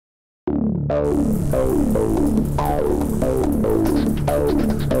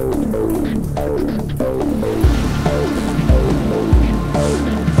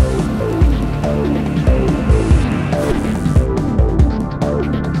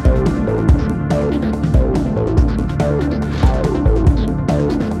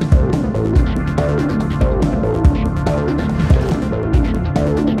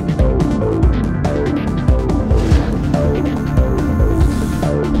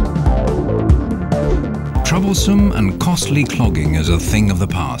Troublesome and costly clogging is a thing of the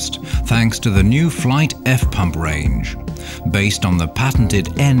past, thanks to the new Flygt F-pump range. Based on the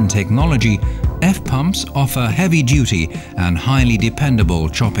patented N technology, F-pumps offer heavy-duty and highly dependable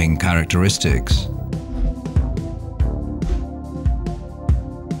chopping characteristics.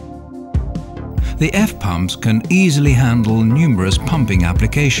 The F-pumps can easily handle numerous pumping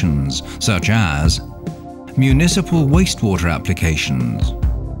applications, such as municipal wastewater applications,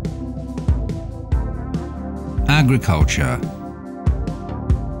 agriculture,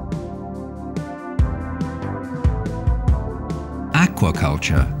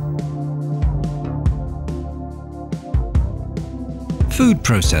 aquaculture, food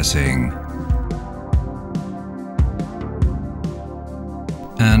processing,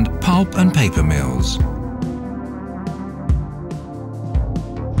 and pulp and paper mills.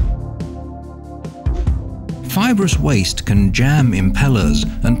 Fibrous waste can jam impellers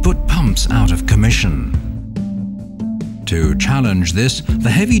and put pumps out of commission. To challenge this, the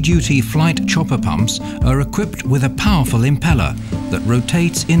heavy-duty Flygt chopper pumps are equipped with a powerful impeller that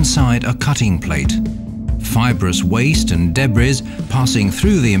rotates inside a cutting plate. Fibrous waste and debris passing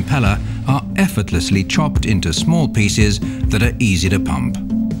through the impeller are effortlessly chopped into small pieces that are easy to pump.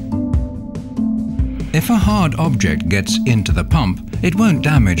 If a hard object gets into the pump, it won't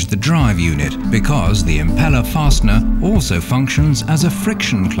damage the drive unit because the impeller fastener also functions as a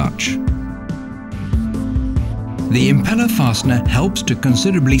friction clutch. The impeller fastener helps to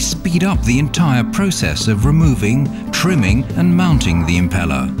considerably speed up the entire process of removing, trimming and mounting the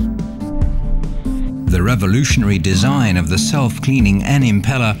impeller. The revolutionary design of the self-cleaning N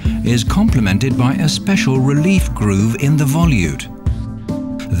impeller is complemented by a special relief groove in the volute.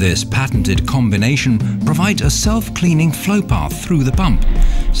 This patented combination provides a self-cleaning flow path through the pump,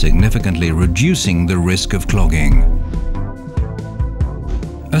 significantly reducing the risk of clogging.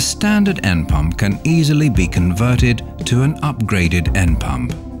 A standard N pump can easily be converted to an upgraded N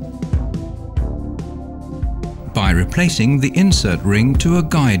pump by replacing the insert ring to a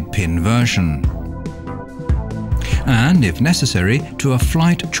guide pin version, and if necessary to a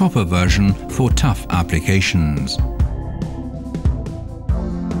Flygt chopper version for tough applications.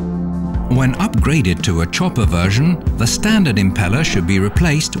 When upgraded to a chopper version, the standard impeller should be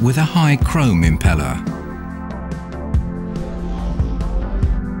replaced with a high chrome impeller.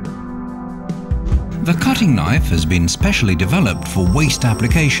 The cutting knife has been specially developed for waste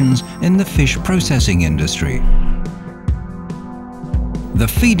applications in the fish processing industry. The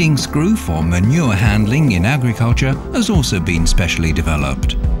feeding screw for manure handling in agriculture has also been specially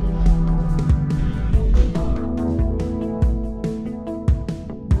developed.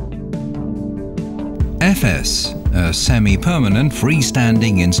 FS, a semi-permanent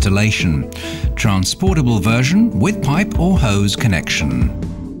freestanding installation, transportable version with pipe or hose connection.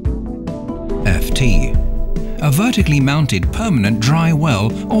 FT, a vertically mounted permanent dry well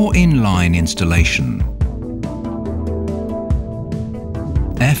or inline installation.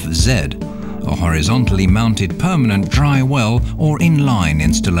 FZ, a horizontally mounted permanent dry well or inline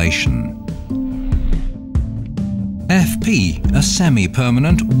installation. FP, a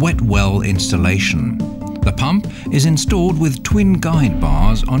semi-permanent wet well installation. The pump is installed with twin guide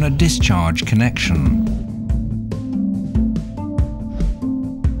bars on a discharge connection.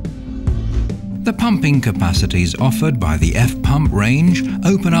 The pumping capacities offered by the F-pump range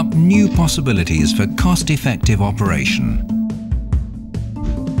open up new possibilities for cost-effective operation.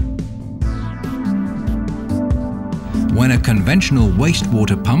 When a conventional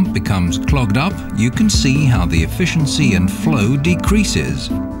wastewater pump becomes clogged up, you can see how the efficiency and flow decreases.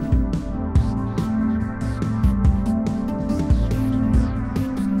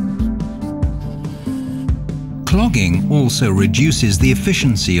 Clogging also reduces the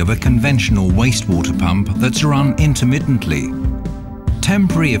efficiency of a conventional wastewater pump that's run intermittently.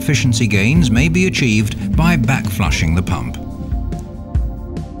 Temporary efficiency gains may be achieved by backflushing the pump.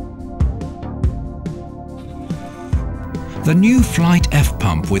 The new Flygt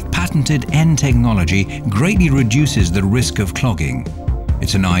F-pump with patented N technology greatly reduces the risk of clogging.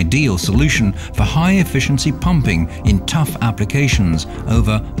 It's an ideal solution for high-efficiency pumping in tough applications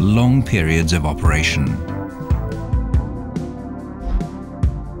over long periods of operation.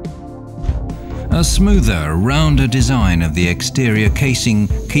 A smoother, rounder design of the exterior casing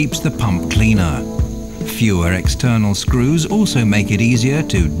keeps the pump cleaner. Fewer external screws also make it easier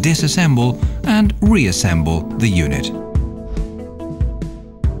to disassemble and reassemble the unit.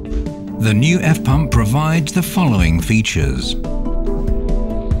 The new F-pump provides the following features: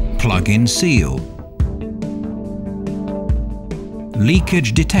 plug-in seal,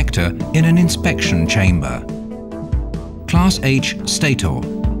 leakage detector in an inspection chamber, Class H stator,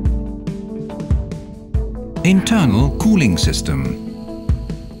 internal cooling system,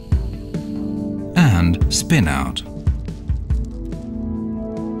 and spin-out.